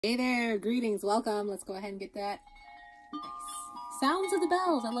Hey there, greetings, welcome. Let's go ahead and get that. Nice. Sounds of the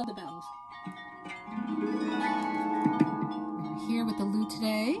bells. I love the bells. We're here with the lute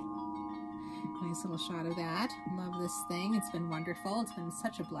today. Nice little shot of that. Love this thing. It's been wonderful. It's been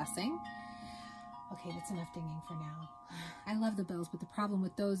such a blessing. Okay, that's enough dinging for now. I love the bells, but the problem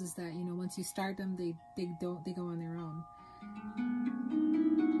with those is that, you know, once you start them, they go on their own.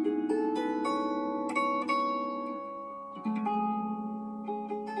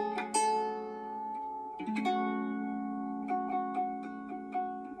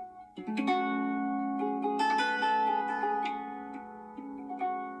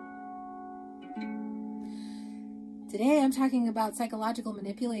 Today I'm talking about psychological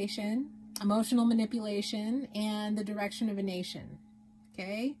manipulation, emotional manipulation, and the direction of a nation.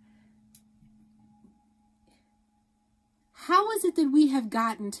 Okay? How is it that we have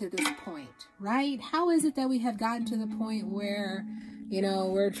gotten to this point, right? How is it that we have gotten to the point where, you know,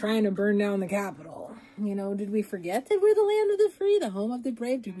 we're trying to burn down the Capitol? You know, did we forget that we're the land of the free, the home of the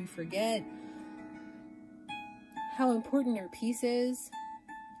brave? Did we forget how important our peace is?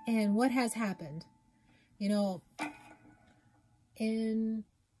 And what has happened? You know, in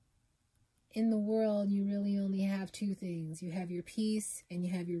the world, you really only have two things. You have your peace and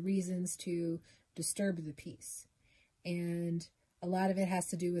you have your reasons to disturb the peace. And a lot of it has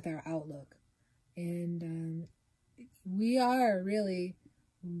to do with our outlook. And we are really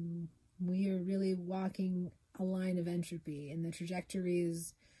walking a line of entropy, and the trajectory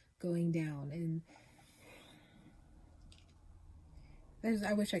is going down. And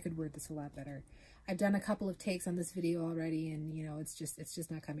I wish I could word this a lot better. I've done a couple of takes on this video already, and you know, it's just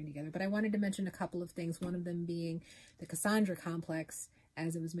not coming together. But I wanted to mention a couple of things, one of them being the Cassandra complex,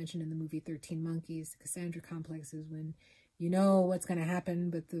 as it was mentioned in the movie 13 Monkeys. The Cassandra complex is when you know what's going to happen,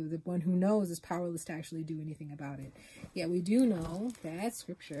 but the one who knows is powerless to actually do anything about it. Yeah, we do know that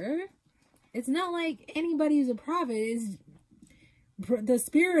scripture, it's not like anybody who's a prophet is the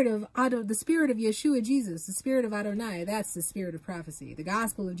spirit of Yeshua Jesus, the spirit of Adonai. That's the spirit of prophecy. The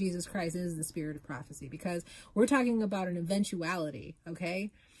gospel of Jesus Christ is the spirit of prophecy, because we're talking about an eventuality. Okay,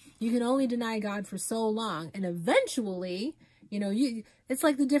 you can only deny God for so long, and eventually, you know, it's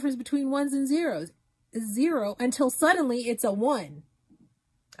like the difference between ones and zeros. It's zero until suddenly it's a one.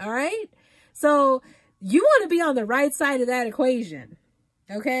 All right, so you want to be on the right side of that equation.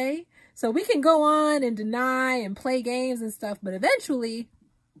 Okay, so we can go on and deny and play games and stuff, but eventually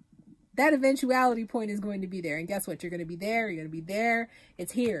that eventuality point is going to be there. And guess what? You're going to be there. You're going to be there.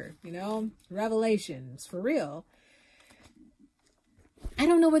 It's here, you know, Revelations for real. I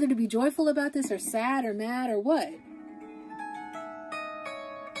don't know whether to be joyful about this or sad or mad or what.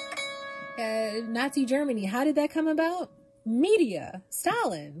 Nazi Germany, how did that come about? Media.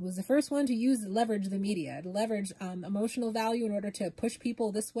 Stalin was the first one to leverage the media, to leverage emotional value in order to push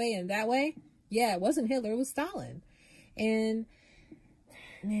people this way and that way. Yeah, it wasn't Hitler, it was Stalin. And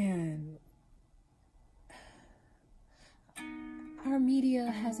man, our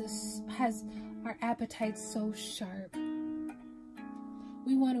media has our appetites so sharp.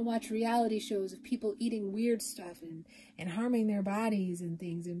 We want to watch reality shows of people eating weird stuff and harming their bodies and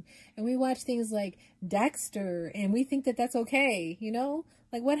things. And we watch things like Dexter, and we think that that's okay, you know?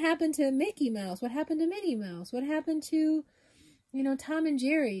 Like, what happened to Mickey Mouse? What happened to Minnie Mouse? What happened to, you know, Tom and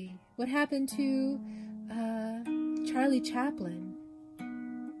Jerry? What happened to Charlie Chaplin?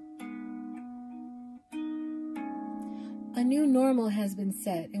 A new normal has been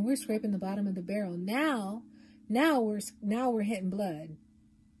set, and we're scraping the bottom of the barrel. Now we're hitting blood.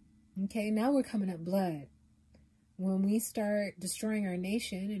 Okay, now we're coming up blood. When we start destroying our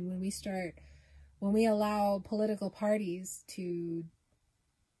nation, and when we allow political parties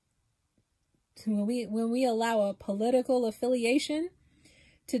when we allow a political affiliation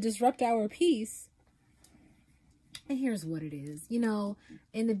to disrupt our peace. And here's what it is. You know,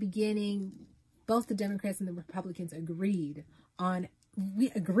 in the beginning, both the Democrats and the Republicans agreed,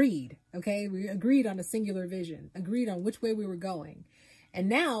 okay? We agreed on a singular vision, agreed on which way we were going. And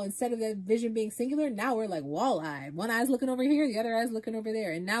now, instead of that vision being singular, now we're like wall-eyed. One eye's looking over here, the other eye's looking over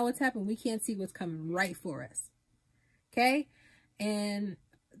there. And now what's happened? We can't see what's coming right for us. Okay? And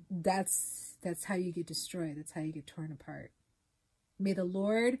that's how you get destroyed. That's how you get torn apart. May the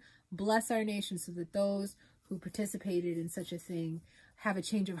Lord bless our nation so that those who participated in such a thing have a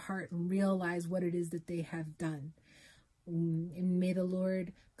change of heart and realize what it is that they have done. And may the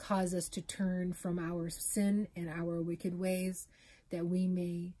Lord cause us to turn from our sin and our wicked ways, that we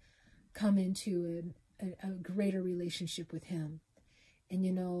may come into a greater relationship with him. And,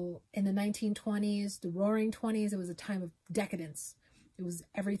 you know, in the 1920s, the roaring 20s, it was a time of decadence. It was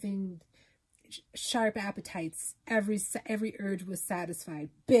everything sharp appetites. Every urge was satisfied.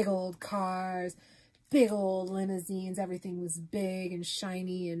 Big old cars, big old limousines. Everything was big and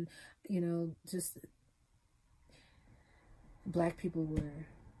shiny, and, you know, just Black people were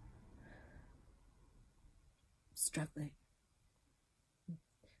struggling.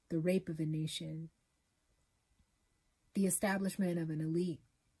 The rape of a nation, the establishment of an elite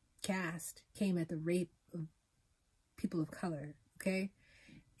caste came at the rape of people of color, okay?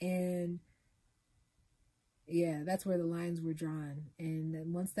 And yeah, that's where the lines were drawn. And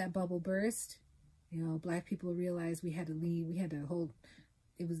then once that bubble burst, you know, Black people realized we had to leave. We had to hold.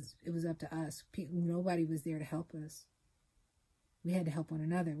 It was up to us. Nobody was there to help us. We had to help one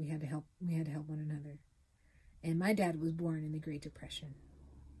another. We had to help one another. And my dad was born in the Great Depression.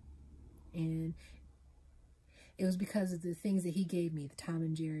 And it was because of the things that he gave me, the Tom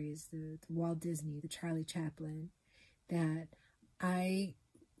and Jerry's, the Walt Disney, the Charlie Chaplin, that I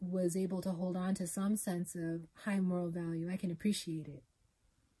was able to hold on to some sense of high moral value. I can appreciate it.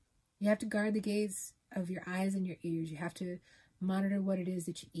 You have to guard the gates of your eyes and your ears. You have to monitor what it is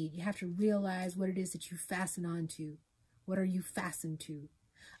that you eat. You have to realize what it is that you fasten onto. What are you fastened to?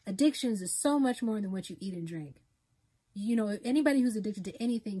 Addictions is so much more than what you eat and drink. You know, anybody who's addicted to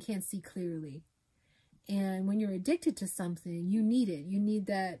anything can't see clearly. And when you're addicted to something, you need it. You need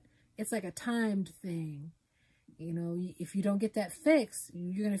that. It's like a timed thing. You know, if you don't get that fix,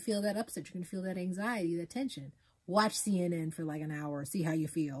 you're going to feel that upset. You're going to feel that anxiety, that tension. Watch CNN for like an hour. See how you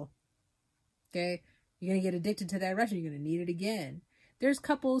feel. Okay? You're going to get addicted to that rush and you're going to need it again. There's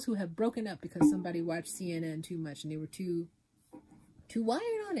couples who have broken up because somebody watched CNN too much and they were too wired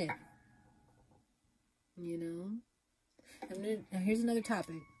on it. You know? Now here's another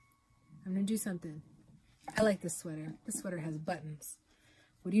topic. I'm going to do something. I like this sweater. This sweater has buttons.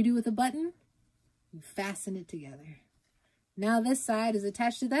 What do you do with a button? You fasten it together. Now this side is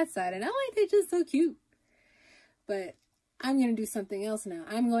attached to that side. And oh, ain't they just so cute? But I'm going to do something else now.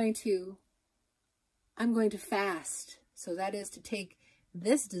 I'm going to fast. So that is to take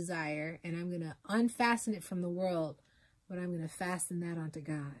this desire and I'm going to unfasten it from the world, but I'm going to fasten that onto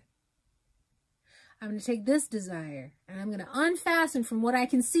God. I'm going to take this desire and I'm going to unfasten from what I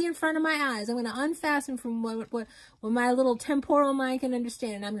can see in front of my eyes. I'm going to unfasten from what my little temporal mind can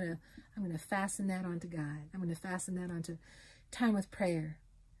understand. I'm going to fasten that onto God. I'm going to fasten that onto time with prayer,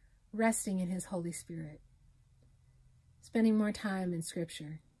 resting in His Holy Spirit, spending more time in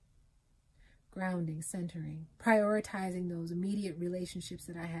Scripture, grounding, centering, prioritizing those immediate relationships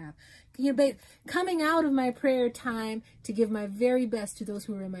that I have. You know, coming out of my prayer time to give my very best to those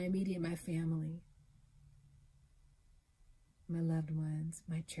who are in my immediate, my family, my loved ones,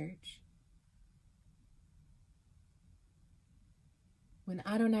 my church. When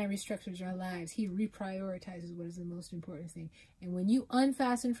Adonai restructures our lives, He reprioritizes what is the most important thing. And when you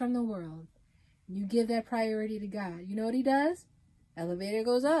unfasten from the world, you give that priority to God, you know what He does? Elevator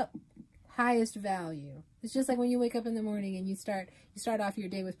goes up. Highest value. It's just like when you wake up in the morning and you start off your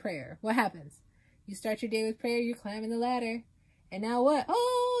day with prayer. What happens? You start your day with prayer, you're climbing the ladder. And now what?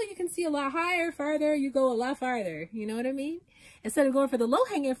 Oh, you can see a lot higher, farther. You go a lot farther. You know what I mean? Instead of going for the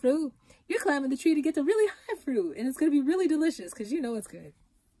low-hanging fruit, you're climbing the tree to get the really high fruit. And it's going to be really delicious because you know it's good.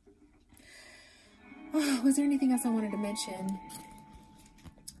 Oh, was there anything else I wanted to mention?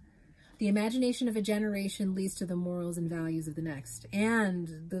 The imagination of a generation leads to the morals and values of the next. And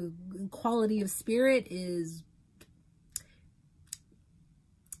the quality of spirit is...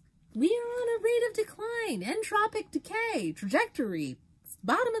 We are on a rate of decline, entropic decay, trajectory,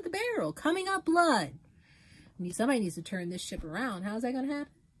 bottom of the barrel, coming up blood. Somebody needs to turn this ship around. How's that going to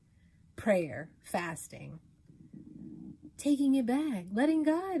happen? Prayer, fasting, taking it back, letting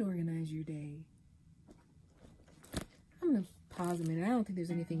God organize your day. I'm going to pause a minute. I don't think there's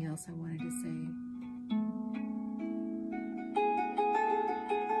anything else I wanted to say.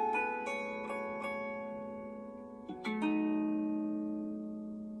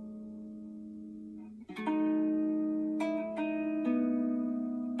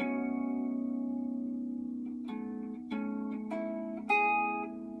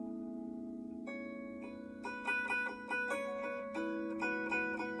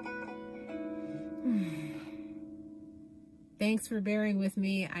 Thanks for bearing with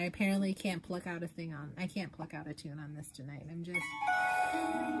me. I apparently can't pluck out a thing on. I can't pluck out a tune on this tonight. I'm just...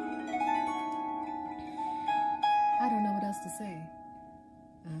 I don't know what else to say.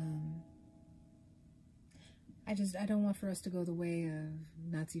 I don't want for us to go the way of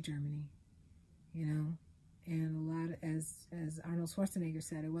Nazi Germany, you know? And a lot, as Arnold Schwarzenegger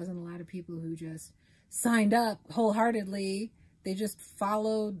said, it wasn't a lot of people who just signed up wholeheartedly. They just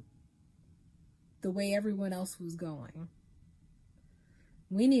followed the way everyone else was going.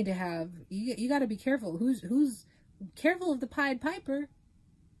 We need to have, you got to be careful. Who's careful of the Pied Piper,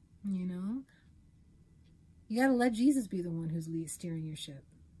 you know? You got to let Jesus be the one who's steering your ship.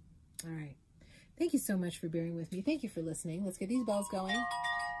 All right. Thank you so much for bearing with me. Thank you for listening. Let's get these bells going.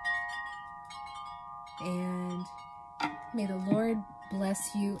 And may the Lord bless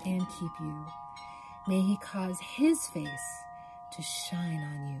you and keep you. May he cause his face to shine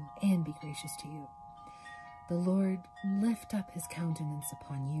on you and be gracious to you. The Lord lift up his countenance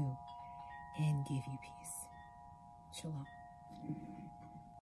upon you and give you peace. Shalom.